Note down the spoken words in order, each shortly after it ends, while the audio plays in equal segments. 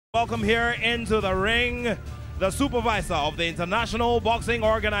Welcome here into the ring, the supervisor of the International Boxing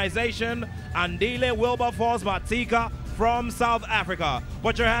Organization, Andile Wilberforce Matika from South Africa.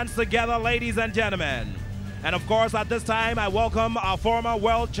 Put your hands together, ladies and gentlemen. And of course, at this time, I welcome our former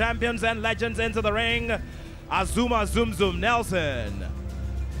world champions and legends into the ring, Azuma Zum Zum Nelson.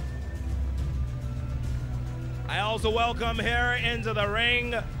 I also welcome here into the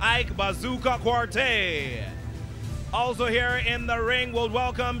ring, Ike Bazooka Quartet. Also here in the ring, we'll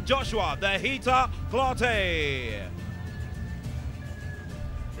welcome Joshua the Heater Clote.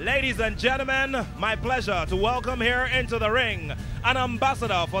 Ladies and gentlemen, my pleasure to welcome here into the ring an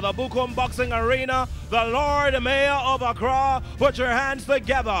ambassador for the Bukom Boxing Arena, the Lord Mayor of Accra. Put your hands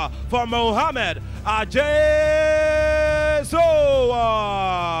together for Mohamed Ajesowa.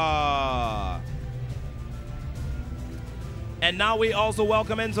 And now we also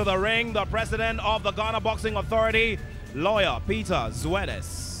welcome into the ring the president of the Ghana Boxing Authority, lawyer Peter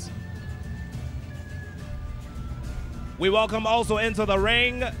Zuedes. We welcome also into the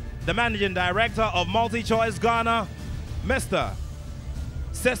ring the managing director of MultiChoice Ghana, Mr.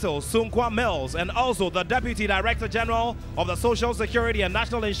 Cecil Sunkwa Mills, and also the deputy director general of the Social Security and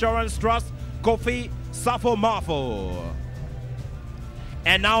National Insurance Trust, Kofi Safo Mafo.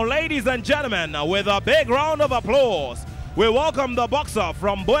 And now, ladies and gentlemen, with a big round of applause, we welcome the boxer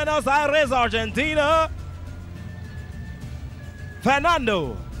from Buenos Aires, Argentina,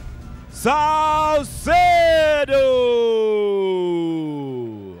 Fernando Salcedo.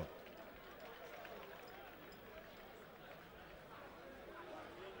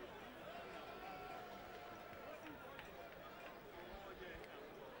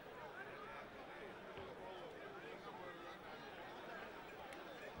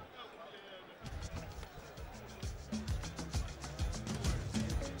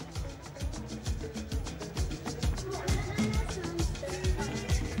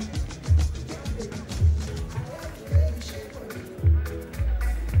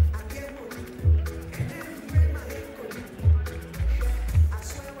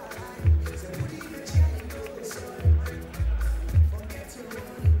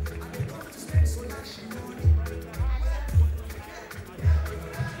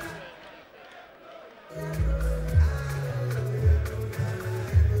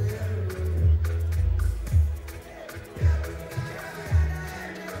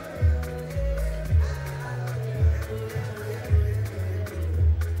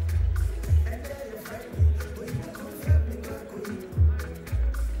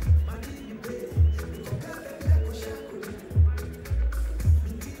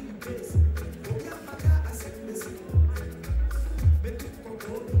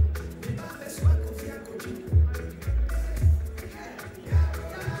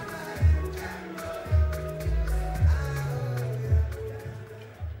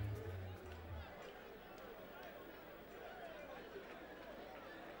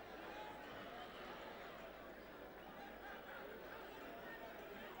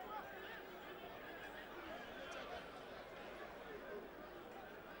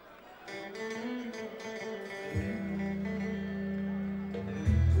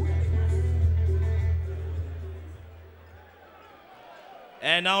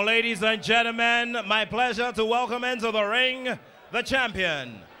 And now, ladies and gentlemen, my pleasure to welcome into the ring the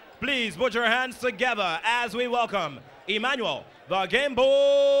champion. Please put your hands together as we welcome Emmanuel, the Game Boy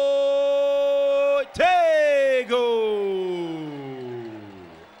Tego.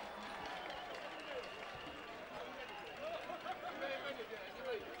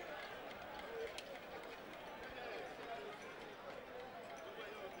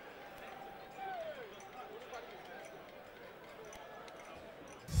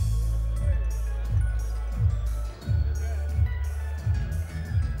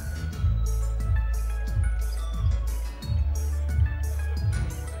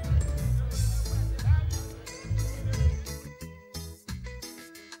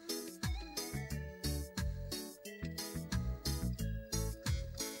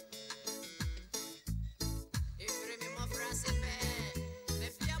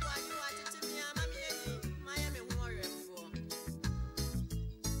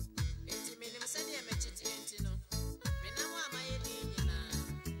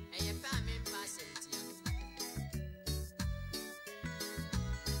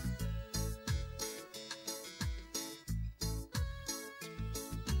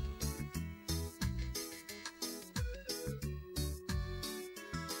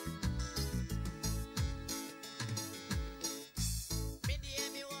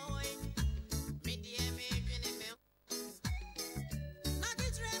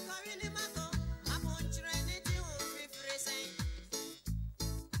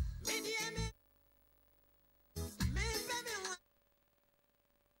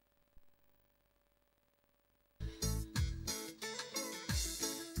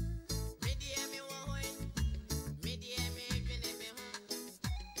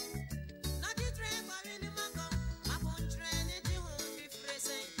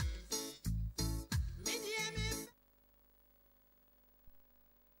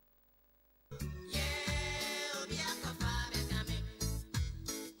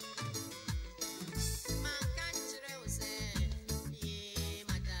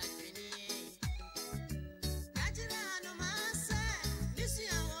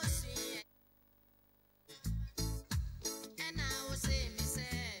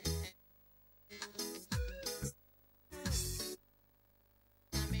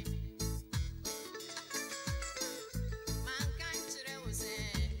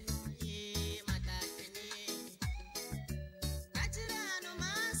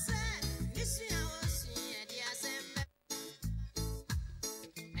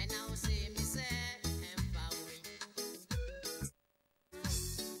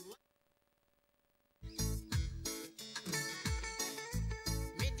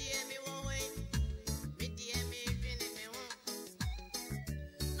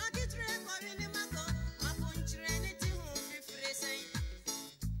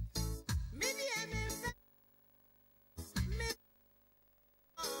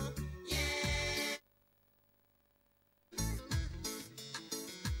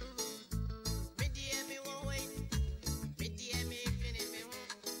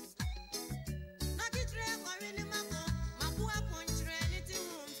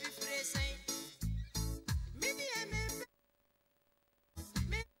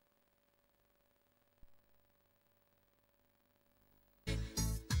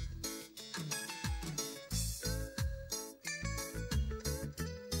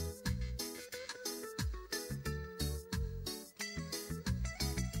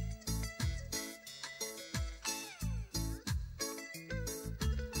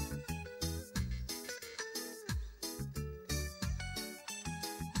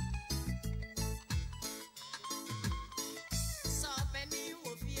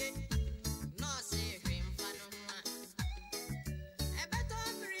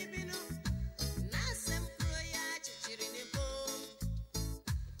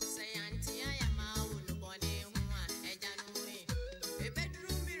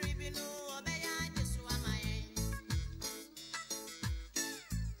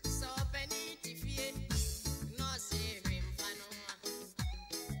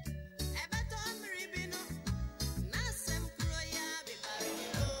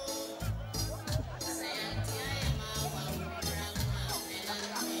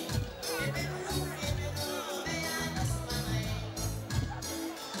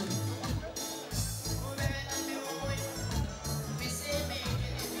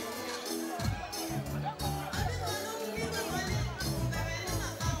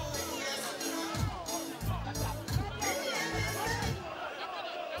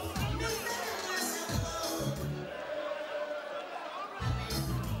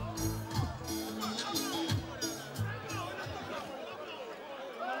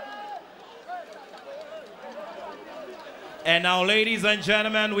 And now, ladies and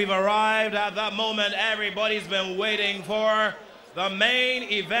gentlemen, we've arrived at that moment everybody's been waiting for. The main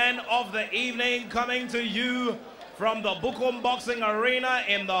event of the evening, coming to you from the Bukom Boxing Arena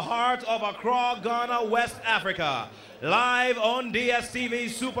in the heart of Accra, Ghana, West Africa. Live on DSTV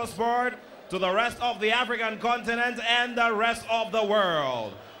Supersport to the rest of the African continent and the rest of the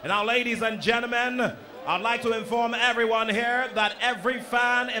world. And now, ladies and gentlemen, I'd like to inform everyone here that every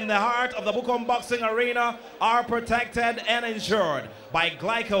fan in the heart of the Bukom Boxing Arena are protected and insured by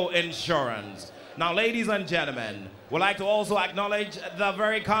Glyco Insurance. Now, ladies and gentlemen, we'd like to also acknowledge the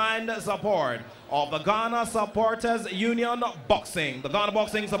very kind support of the Ghana Supporters Union Boxing, the Ghana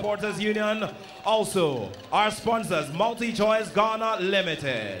Boxing Supporters Union. Also, our sponsors, MultiChoice Ghana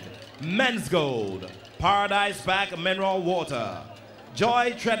Limited, Men's Gold, Paradise Pack Mineral Water,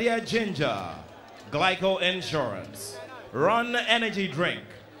 Joy Tredia Ginger, Glyco Insurance, Run Energy Drink,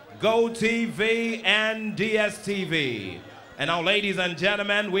 Go TV, and DSTV. And now, ladies and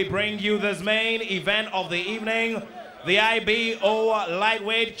gentlemen, we bring you this main event of the evening, the IBO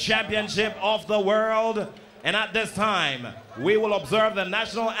Lightweight Championship of the World. And at this time, we will observe the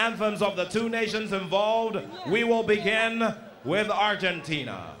national anthems of the two nations involved. We will begin with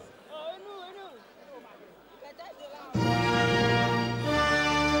Argentina.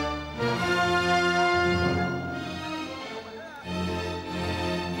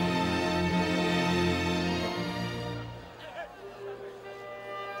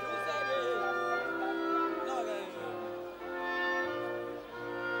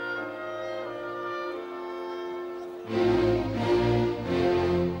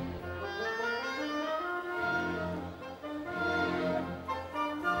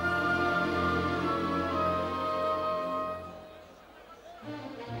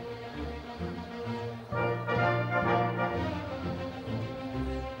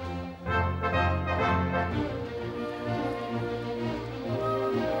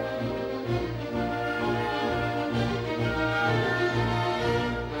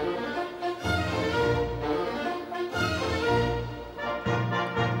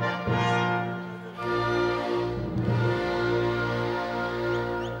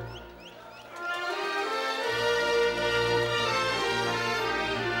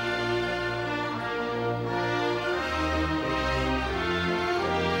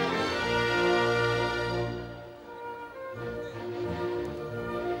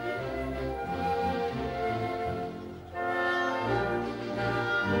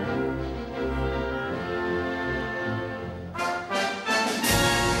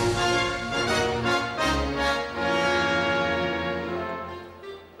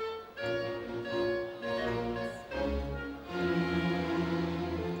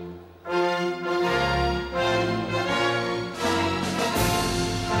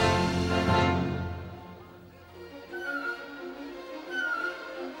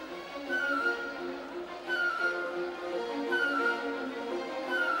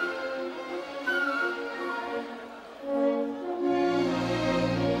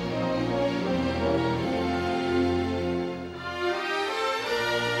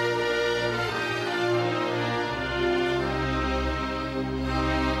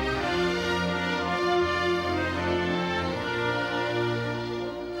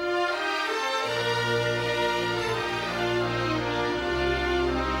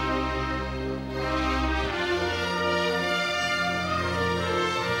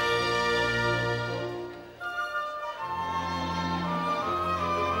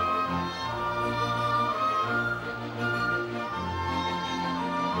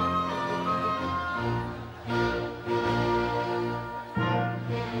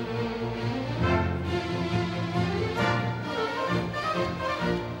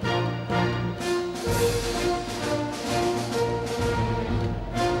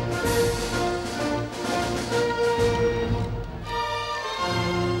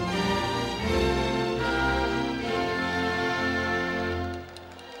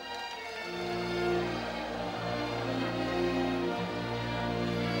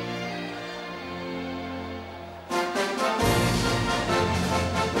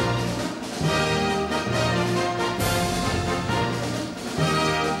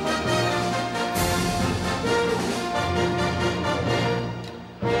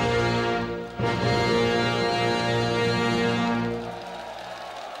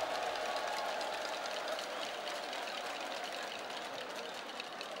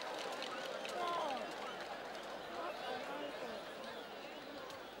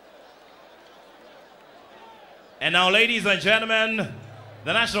 And now, ladies and gentlemen,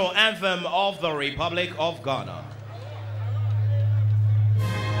 the national anthem of the Republic of Ghana.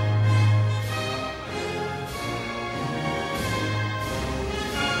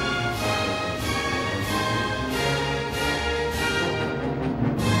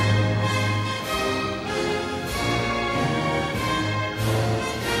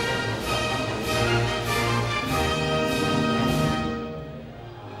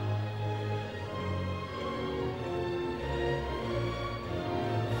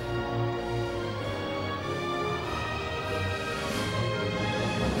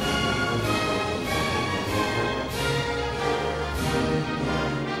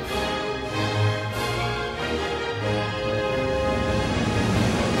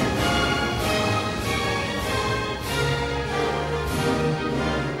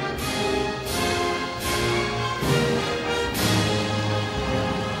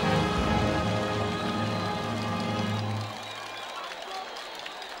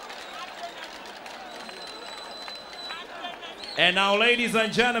 And now, ladies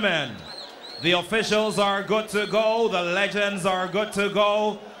and gentlemen, the officials are good to go. The legends are good to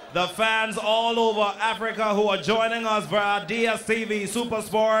go. The fans all over Africa who are joining us via DSTV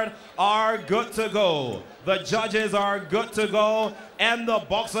Supersport are good to go. The judges are good to go. And the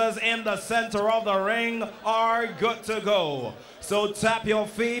boxers in the center of the ring are good to go. So tap your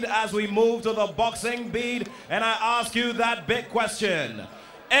feet as we move to the boxing beat. And I ask you that big question.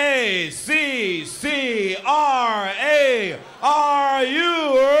 ACCRA, are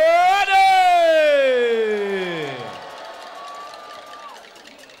you ready?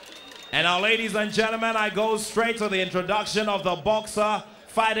 And now, ladies and gentlemen, I go straight to the introduction of the boxer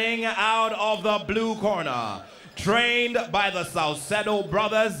fighting out of the blue corner. Trained by the Salcedo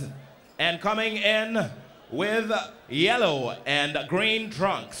brothers and coming in with yellow and green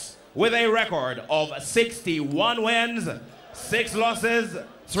trunks with a record of 61 wins, 6 losses,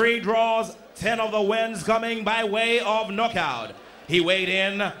 3 draws, 10 of the wins coming by way of knockout. He weighed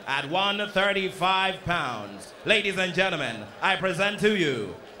in at 135 pounds. Ladies and gentlemen, I present to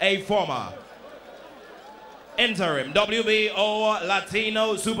you a former interim WBO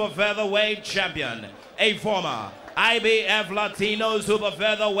Latino Super Featherweight champion, a former IBF Latino Super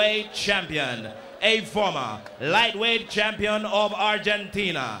Featherweight champion, a former lightweight champion of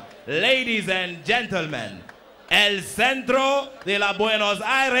Argentina. Ladies and gentlemen, El Centro de la Buenos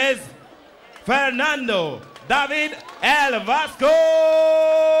Aires, Fernando David El Vasco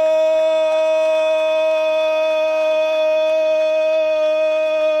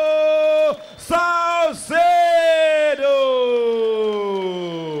Salcedo.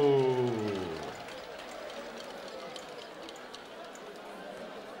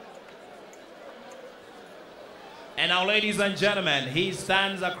 And now, ladies and gentlemen, he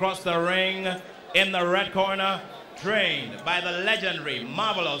stands across the ring in the red corner, trained by the legendary,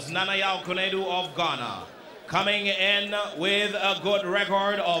 marvelous Nana Yaw Konadu of Ghana. Coming in with a good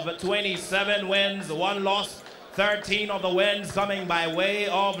record of 27 wins, 1 loss, 13 of the wins coming by way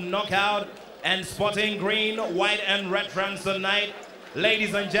of knockout. And sporting green, white and red trunks tonight.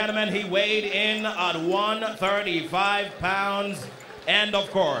 Ladies and gentlemen, he weighed in at 135 pounds. And of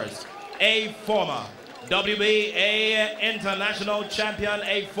course, a former WBA International Champion,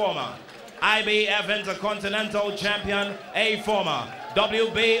 a former IBF Intercontinental Champion, a former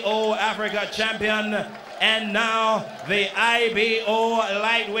WBO Africa Champion, and now the IBO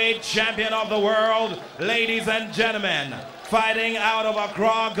Lightweight Champion of the World. Ladies and gentlemen, fighting out of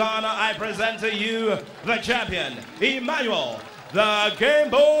Accra, Ghana, I present to you the champion, Emmanuel the Game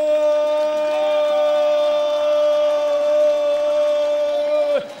Boy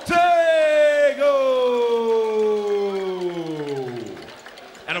Tego.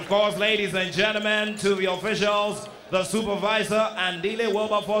 And of course, ladies and gentlemen, to the officials, the supervisor, Andile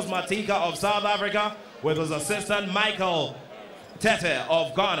Wilberforce Matika of South Africa, with his assistant, Michael Tete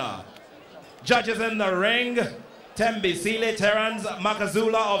of Ghana. Judges in the ring, Tembisile Terence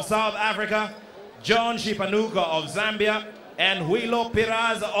Makazula of South Africa, John Shipanuka of Zambia, and Huilo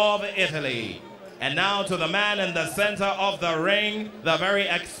Piraz of Italy. And now to the man in the center of the ring, the very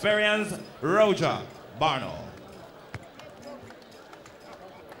experienced Roger Barno.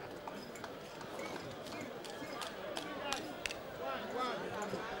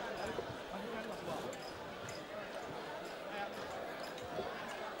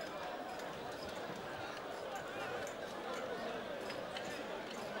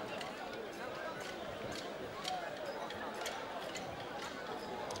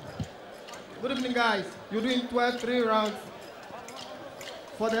 Good evening, guys. You're doing 12-3 rounds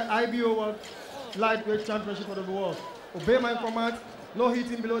for the IBO World Lightweight Championship of the world. Obey my command. No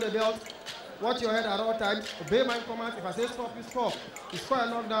hitting below the belt. Watch your head at all times. Obey my command. If I say stop, you stop. You score a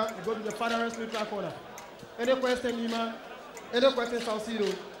knockdown, you go to the final neutral corner. Any question, Nima? Any question,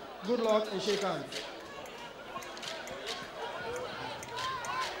 Salcedo? Good luck and shake hands.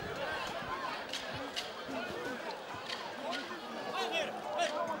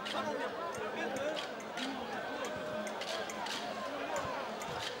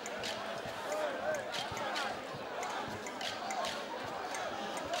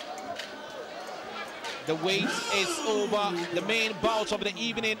 The wait is over. The main bout of the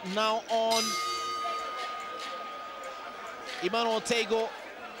evening now on. Emmanuel Tego,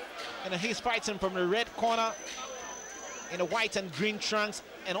 and he's fighting from the red corner in the white and green trunks,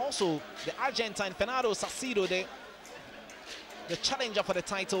 and also the Argentine Fernando Salcedo, the challenger for the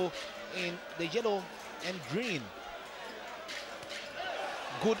title, in the yellow and green.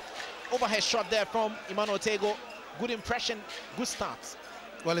 Good overhead shot there from Emmanuel Tego. Good impression, good starts.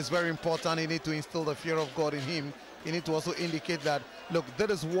 Well, it's very important. You need to instill the fear of God in him. You need to also indicate that, look, that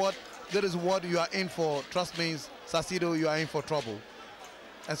is what what you are in for. Trust me, Salcido, you are in for trouble.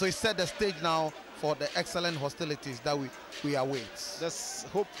 And so he set the stage now for the excellent hostilities that we await. Let's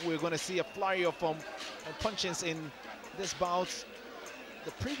hope we're going to see a flurry of punches in this bout.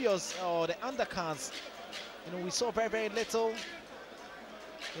 The previous or the undercards, you know, we saw very, very little,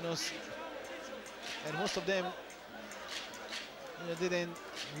 you know, and most of them, you know, didn't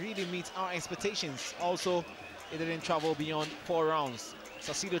really meet our expectations. Also, it didn't travel beyond 4 rounds.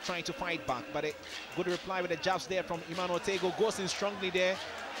 Salcido trying to fight back, but a good reply with the jabs there from Emmanuel Tagoe. Goes in strongly there.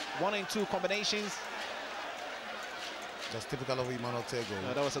 1 and 2 combinations. Just typical of Emmanuel Tagoe.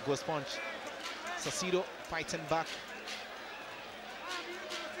 No, that was a ghost punch. Salcido fighting back.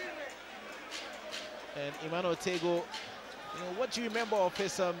 And Emmanuel Tagoe, you know, what do you remember of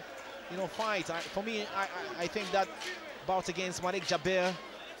his, you know, fight? For me, I think that bout against Malik Jabir,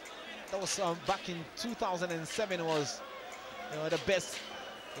 that was back in 2007, was, you know, the best,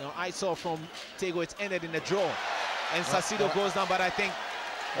 you know, I saw from Tagoe. It ended in a draw, and Salcido goes down, but I think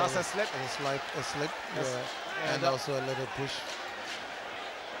that's a slip. It's like a slip, Yes. yeah. And also a little push.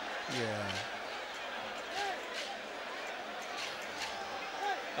 Yeah.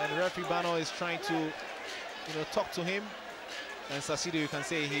 And referee Bano is trying to, you know, talk to him, and Salcido, you can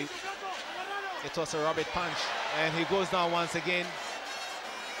say it was a rabbit punch, and he goes down once again.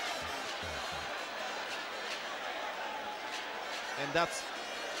 And that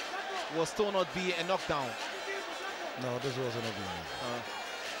will still not be a knockdown. No, this wasn't a knockdown.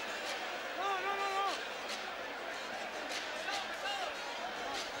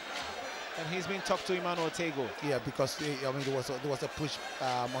 And he's been talked to Emmanuel Tagoe. Yeah, because I mean there was a push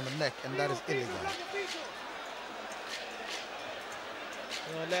on the neck, and that is illegal.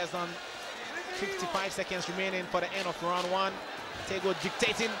 You know, less than 55 seconds remaining for the end of round 1. Tagoe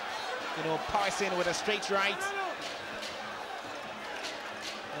dictating, you know, passing with a straight right.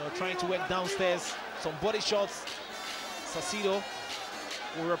 Trying to work downstairs, some body shots. Salcido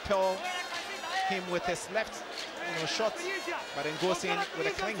will repel him with his left, you know, shot, but then goes in with a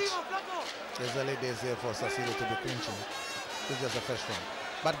clinch. There's early days here for Salcido to be clinching. This is just the first round.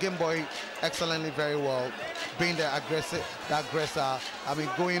 But Game Boy excellently, very well, being the aggressor. I mean,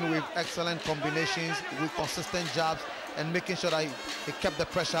 going with excellent combinations, with consistent jabs, and making sure that he kept the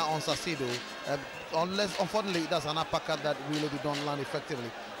pressure on Salcido. Unless, unfortunately, that's an uppercut that really did not land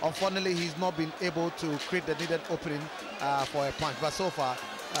effectively. Unfortunately, he's not been able to create the needed opening for a punch. But so far,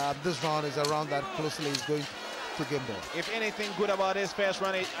 this round is a round that closely is going to Game Boy. If anything good about this first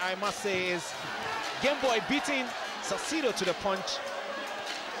round, I must say, is Game Boy beating Salcido to the punch.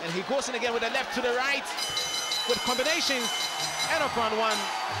 And he goes in again with the left to the right with combinations. End of round 1.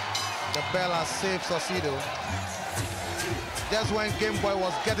 The bell has saved Salcido. Just when Game Boy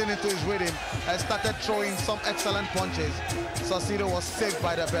was getting into his rhythm and started throwing some excellent punches, Salcido was saved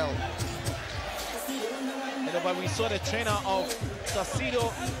by the bell. You know, but we saw the trainer of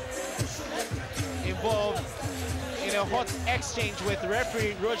Salcido involved in a hot exchange with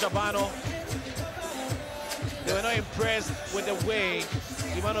referee Roger Bano. They were not impressed with the way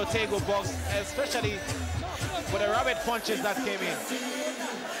Emmanuel Tagoe boxed, especially with the rabbit punches that came in.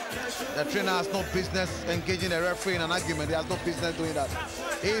 The trainer has no business engaging a referee in an argument. He has no business doing that.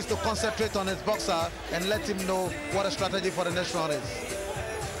 He is to concentrate on his boxer and let him know what the strategy for the next round is.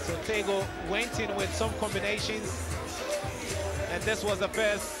 So Tagoe went in with some combinations, and this was the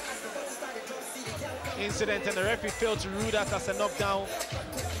first incident, and the referee failed to rule that as a knockdown.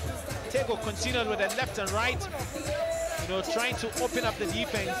 Tagoe continued with the left and right, you know, trying to open up the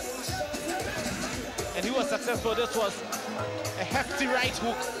defense, and he was successful. This was a hefty right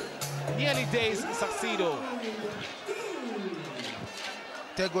hook, nearly dazed Salcido.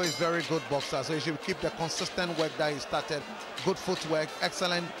 Tagoe is very good boxer, so he should keep the consistent work that he started. Good footwork,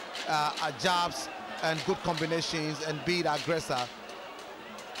 excellent jabs, and good combinations, and be the aggressor.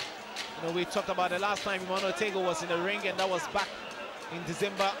 You know, we talked about the last time Emmanuel Tagoe was in the ring, and that was back in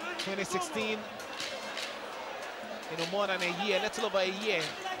December 2016. You know, more than a year, little over a year,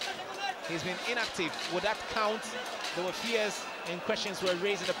 he's been inactive. Would that count? There were fears and questions were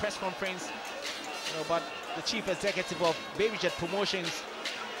raised in the press conference, you know, but the chief executive of Baby Jet Promotions,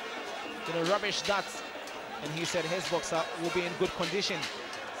 you know, rubbished that, and he said his boxer will be in good condition.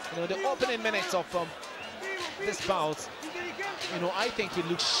 You know, the opening minutes of this bout, you know, I think he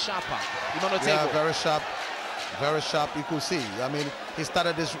looks sharper. Yeah, very sharp. Very sharp, you could see. I mean, he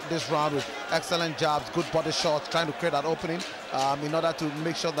started this round with excellent jabs, good body shots, trying to create that opening in order to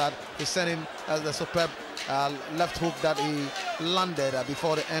make sure that he's sending the superb left hook that he landed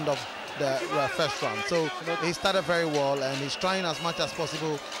before the end of the first round. So he started very well, and he's trying as much as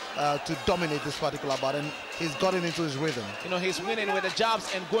possible to dominate this particular bout, and he's gotten into his rhythm. You know, he's winning with the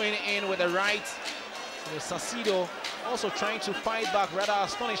jabs and going in with the right. You know, Salcido also trying to fight back rather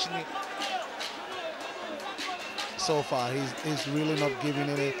astonishingly. So far, he's really not giving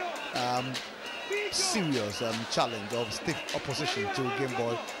any serious challenge or stiff opposition to Game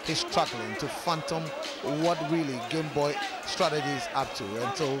Boy. He's struggling to phantom what really Game Boy strategy is up to,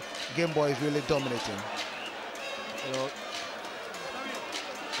 and so Game Boy is really dominating. You know,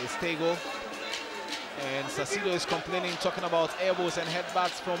 it's Tego, and Salcido is complaining, talking about elbows and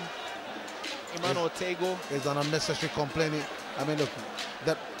headbutts from Emmanuel Tego. It's an unnecessary complaining. I mean, look,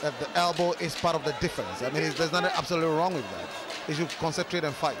 that the elbow is part of the difference. I mean, there's nothing absolutely wrong with that. He should concentrate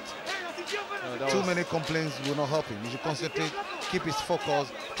and fight. Too many complaints will not help him. He should concentrate, keep his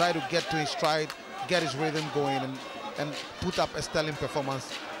focus, try to get to his stride, get his rhythm going, and put up a sterling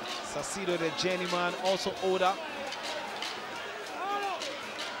performance. Salcido, the journeyman, also older,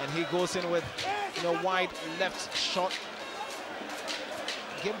 and he goes in with, you know, wide left shot.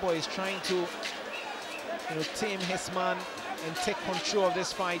 Game Boy is trying to, you know, tame his man and take control of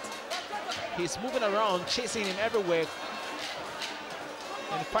this fight. He's moving around, chasing him everywhere,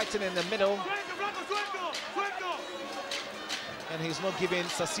 and fighting in the middle. And he's not giving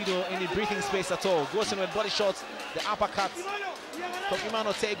Salcido any breathing space at all. Goes in with body shots, the uppercut from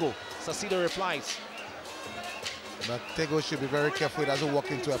Emmanuel Tego. Salcido replies. But Tego should be very careful he doesn't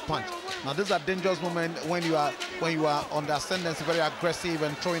walk into a punch. Now this is a dangerous moment when you are on the ascendancy, very aggressive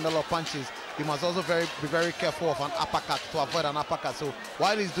and throwing a lot of punches. You must also be very careful of an uppercut to avoid an uppercut. So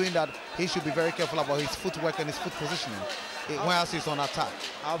while he's doing that, he should be very careful about his footwork and his foot positioning whilst he's on attack.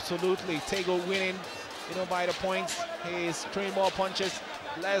 Absolutely, Tego winning, you know, by the points. He's throwing more punches.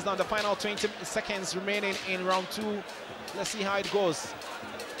 Less than the final 20 seconds remaining in round 2. Let's see how it goes.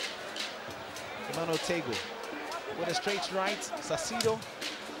 Emmanuel Tego with a straight right. Salcido,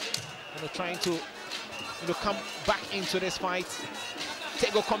 you know, trying to, you know, come back into this fight.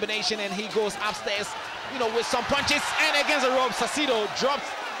 Tego combination, and he goes upstairs, you know, with some punches, and against the rope, Salcido drops,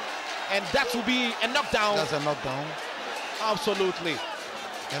 and that will be a knockdown. That's a knockdown. Absolutely.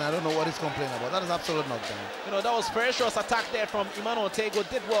 And I don't know what he's complaining about. That is absolute knockdown. You know, that was ferocious attack there from Emmanuel Tego.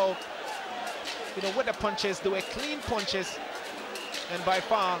 Did well, you know, with the punches. They were clean punches, and by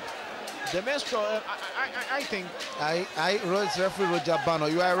far the menstrual, I think. Referee Roger Bano,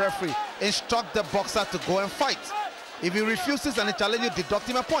 you are a referee. Instruct the boxer to go and fight. If he refuses and he challenges you, deduct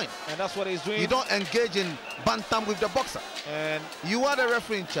him a point. And that's what he's doing. You don't engage in bantam with the boxer. And you are the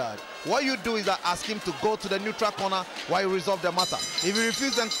referee in charge. What you do is that ask him to go to the neutral corner while you resolve the matter. If he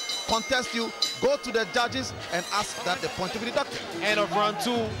refuses and contest you, go to the judges and ask that the point to be deducted. End of round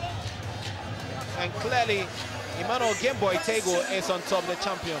 2. And clearly, Emmanuel Game Boy Tego is on top, the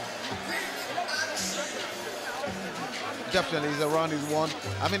champion. Definitely, it's a round he's won.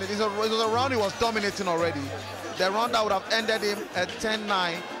 I mean, it was a round he was dominating already. The round that would have ended him at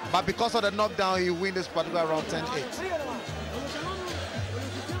 10-9, but because of the knockdown, he win this particular round 10-8.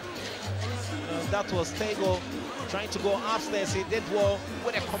 That was Tego trying to go upstairs. He did well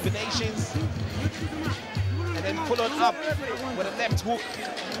with the combinations, and then followed up with a left hook,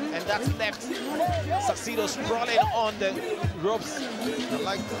 and that's left. Salcido sprawling on the ropes. I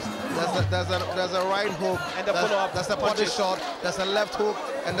like this. There's a right hook, and the follow-up. There's a body shot, there's a left hook,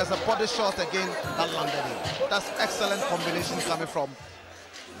 and there's a body shot again that landed him. That's excellent combination coming from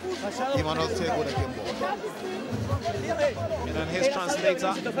Emmanuel Tego, the Game Boy. And then his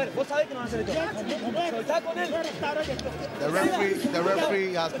translator. The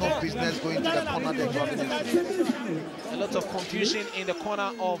referee has no business going to the corner to examine. A lot of confusion in the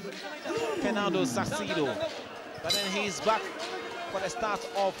corner of Fernando Salcido. But then he's back for the start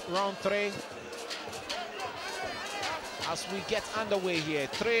of round 3. As we get underway here,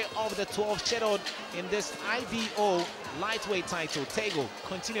 3 of the 12 scheduled in this IBO lightweight title. Tego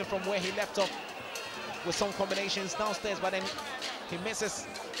continuing from where he left off with some combinations downstairs, but then he misses,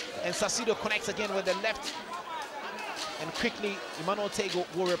 and Salcido connects again with the left, and quickly Emmanuel Tego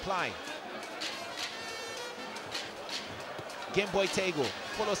will reply. Game Boy Tego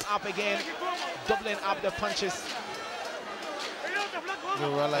follows up again, doubling up the punches. You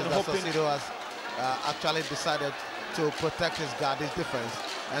realize that Salcido has actually decided to protect his guard, his defense.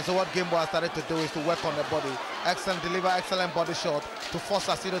 And so what Game Boy has started to do is to work on the body. Excellent deliver, excellent body shot to force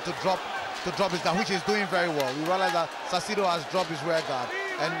Salcido to drop his guard, which he's doing very well. You realize that Salcido has dropped his rear guard,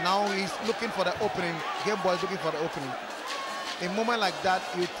 and now he's looking for the opening. Game Boy is looking for the opening. In a moment like that,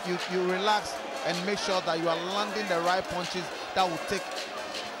 you relax and make sure that you are landing the right punches that will take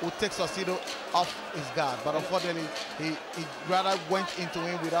would take Saucedo off his guard, but unfortunately he rather went into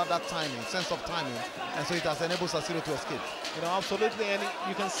him without that timing, sense of timing, and so it has enabled Saucedo to escape. You know, absolutely, and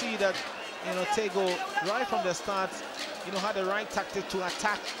you can see that, you know, Tego right from the start, you know, had the right tactic to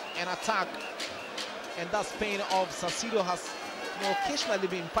attack, and that's paying off. Saucedo has, you know, occasionally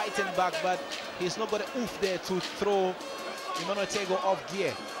been fighting back, but he's not got the oof there to throw Emmanuel Tego off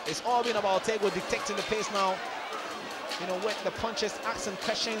gear. It's all been about Tego dictating the pace now. You know, with the punches, asking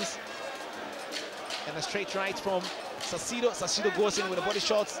questions, and a straight right from Saucedo. Saucedo goes in with the body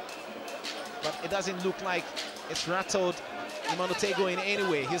shots, but it doesn't look like it's rattled Emmanuel Tego in any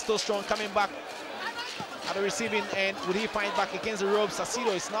way. He's still strong, coming back at the receiving end. Would he fight back against the ropes?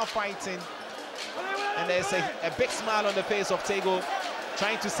 Saucedo is now fighting, and there's a big smile on the face of Tego,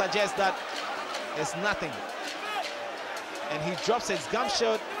 trying to suggest that it's nothing. And he drops his gum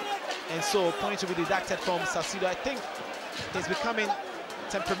shot, and so point to be deducted from Saucedo. I think he's becoming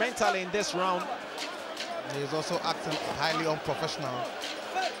temperamental in this round. He's also acting highly unprofessional.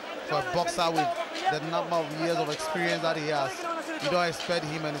 For a boxer with the number of years of experience that he has, you don't expect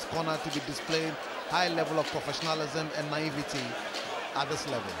him and his corner to be displaying high level of professionalism and naivety at this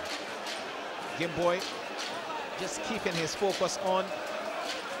level. Game Boy just keeping his focus on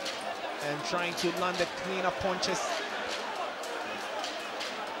and trying to land the cleaner punches.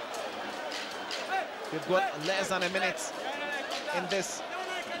 We've got less than a minute in this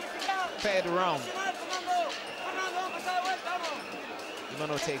third round.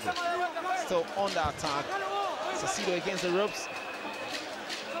 Emmanuel Tego still on the attack. Saucedo against the ropes.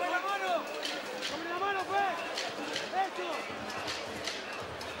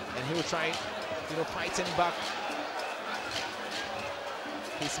 And he will try, you know, fighting back.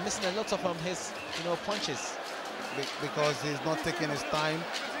 He's missing a lot of his, you know, punches. Because he's not taking his time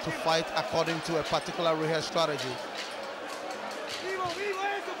to fight according to a particular rehearsed strategy.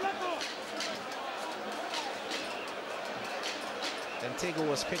 Then Tego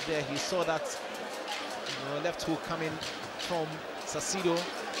was quick there. He saw that, you know, left hook coming from Saucedo.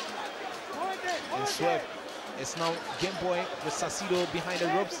 And swerve. It's now Game Boy with Saucedo behind the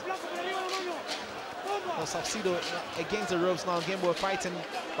ropes. No, Saucedo against the ropes now. Game Boy fighting,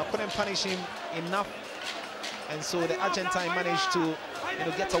 but couldn't punish him enough. And so the Argentine managed to, you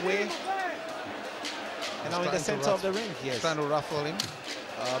know, get away. And now in the center of the ring, yes. He's trying to ruffle him.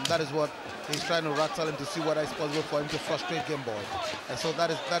 That is what he's trying to rattle him to see whether it's possible for him to frustrate Game Boy. And so that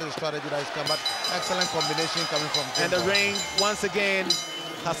is the strategy that is coming. But excellent combination coming from Game Boy. And the ring once again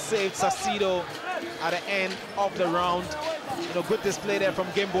has saved Saucedo at the end of the round. You know, good display there from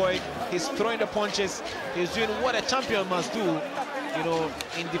Game Boy. He's throwing the punches. He's doing what a champion must do, you know,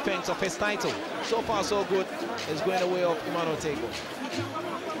 in defense of his title. So far, so good. It's going the way of Emmanuel Tego.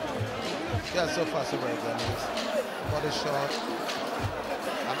 Yeah, so far, so very good. Body shot,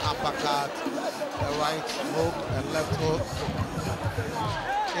 an uppercut, a right hook, and left hook.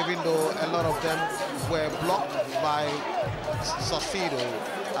 Even though a lot of them were blocked by Saucedo,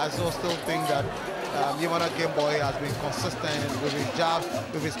 I still think that Emmanuel Game Boy has been consistent with his jab,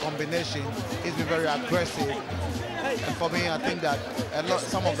 with his combination. He's been very aggressive. And for me, I think that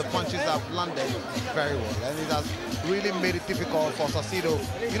some of the punches have landed very well. And it has really made it difficult for Saucedo.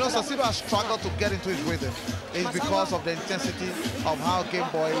 You know, Saucedo has struggled to get into his rhythm. It's because of the intensity of how Game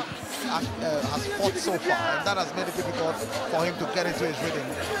Boy has fought so far. And that has made it difficult for him to get into his rhythm.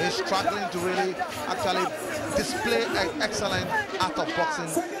 He's struggling to really actually display an excellent art of boxing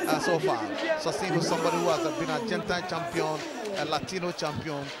so far. Saucedo, somebody who has been a Argentine champion, a Latino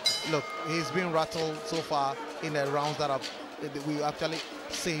champion. Look, he's been rattled so far in the rounds that we actually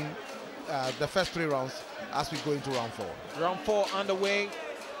seen the first 3 rounds as we go into round 4. Round 4 underway.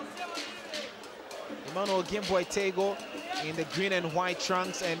 Emmanuel Game Boy Tego in the green and white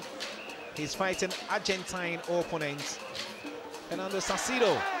trunks, and he's fighting Argentine opponent Fernando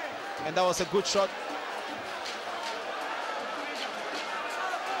Saucedo, and that was a good shot.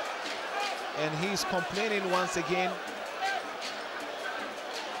 And he's complaining once again.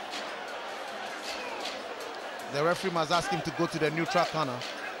 The referee must ask him to go to the neutral corner,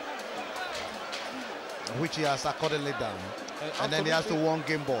 which he has accordingly done. And then he has to warn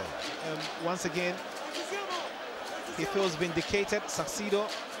Game Boy. Once again, he feels vindicated, Saucedo,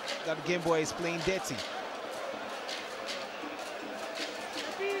 that Game Boy is playing dirty.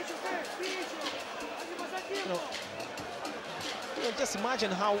 You know, just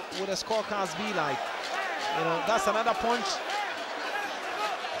imagine how would the scorecards be like. You know, that's another punch,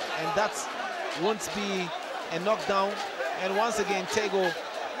 and that won't be a knockdown. And once again, Tego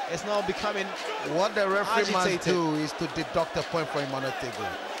is now becoming what the referee agitated. Must do is to deduct a point for Emmanuel Tego.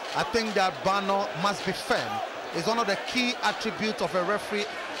 I think that Bano must be firm is one of the key attributes of a referee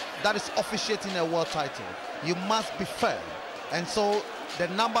that is officiating a world title. You must be fair. And so the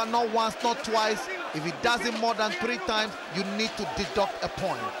number, not once, not twice, if he does it more than 3 times, you need to deduct a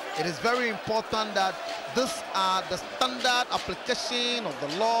point. It is very important that this are the standard application of the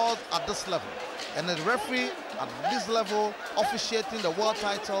laws at this level. And as a referee at this level, officiating the world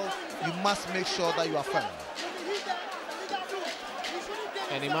title, you must make sure that you are fair.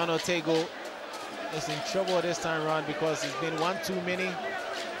 And Emmanuel Tego is in trouble this time around because it's been one too many.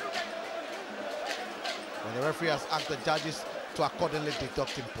 When the referee has asked the judges to accordingly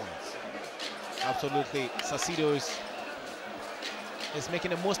deducting points. Absolutely, Salcido is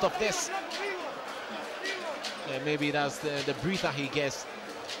making the most of this. Yeah, maybe that's the breather he gets,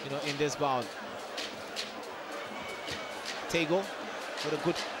 you know, in this bout. Tego with a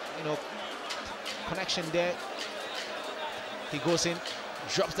good, you know, connection there. He goes in,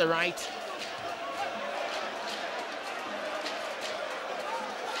 drops the right,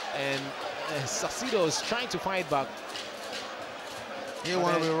 and Salcido is trying to fight back. He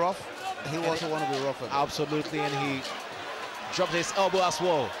want to be rough. He also want to be rough. Absolutely, and he dropped his elbow as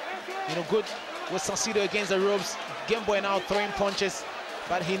well. You know, good with Salcido against the ropes. Game Boy now throwing punches,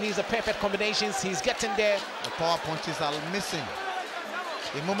 but he needs the perfect combinations. He's getting there. The power punches are missing.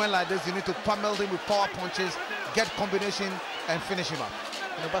 In a moment like this, you need to pummel him with power punches, get combination, and finish him up.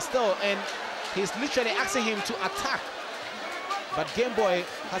 You know, but still, and he's literally asking him to attack. But Game Boy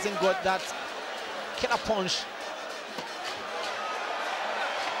hasn't got that killer punch.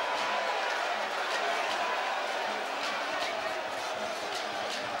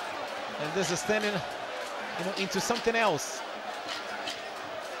 And this is turning, you know, into something else.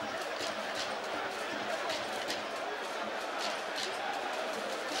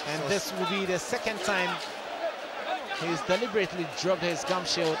 And this will be the second time he's deliberately dropped his gum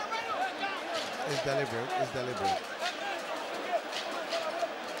shield. It's deliberate, it's deliberate.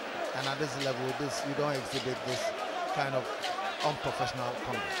 And at this level, you don't exhibit this kind of unprofessional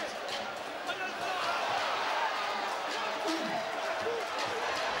conduct.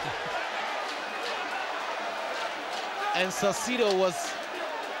 And Salcido was,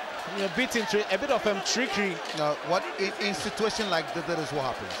 you know, beaten to a bit of trickery. Now, what in situation like this, that is what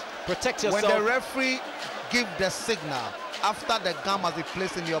happens. Protect yourself. When the referee give the signal after the gum has been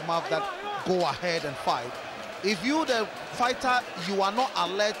placed in your mouth that go ahead and fight, if you, the fighter, you are not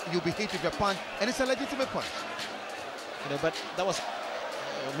alert, you'll be hit with a punch, and it's a legitimate punch. You know, but that was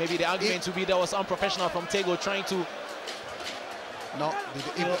maybe the argument to be that was unprofessional from Tego trying to. No,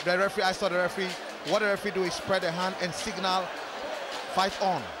 the referee. I saw the referee. What the referee do is spread the hand and signal, fight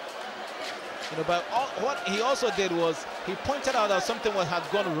on. You know, but what he also did was he pointed out that something had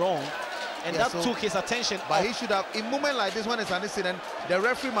gone wrong, and that took his attention. But he should have, in a moment like this, when it's an incident, the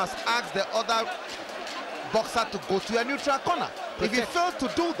referee must ask the other boxer to go to a neutral corner. If he failed to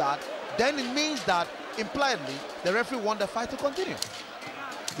do that, then it means that impliedly the referee wants the fight to continue.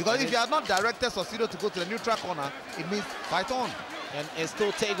 Because if you have not directed Salcido to go to the neutral corner, it means fight on. And it's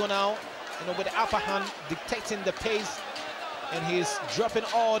still Tego now, you know, with the upper hand dictating the pace, and he's dropping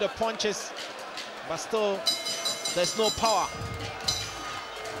all the punches, but still there's no power.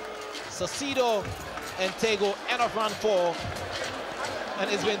 Salcido and Tego, end of round 4,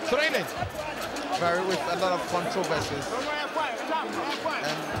 and it's been thrilling. Very with a lot of controversies.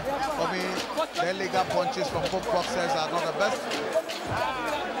 And for me, the illegal punches from both boxers are not the best.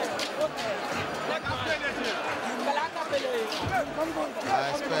 I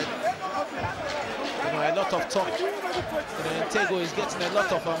expect, you know, a lot of talk. You know, Tego is getting a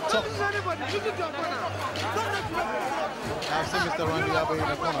lot of talk. I've seen Mr. Randy Abbey in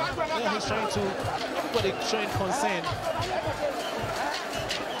the corner. Yeah, he's trying to, everybody showing concern.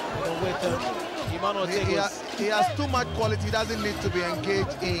 You know, with Emmanuel Tego. He has too much quality. He doesn't need to be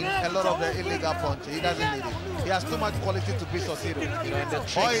engaged in a lot of the illegal punches. He doesn't need it. He has too much quality to be Salcido. You know,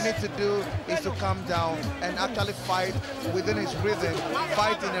 all he needs to do is to calm down and actually fight within his rhythm,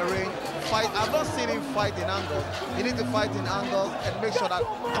 fight in a ring, fight. I've not seen him fight in angles. He needs to fight in angles and make sure that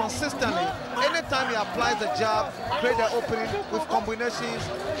consistently, anytime he applies the jab, create the opening with combinations,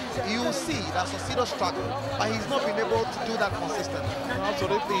 you will see that Salcido struggle, but he's not been able to do that consistently.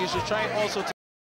 Absolutely, you should try also to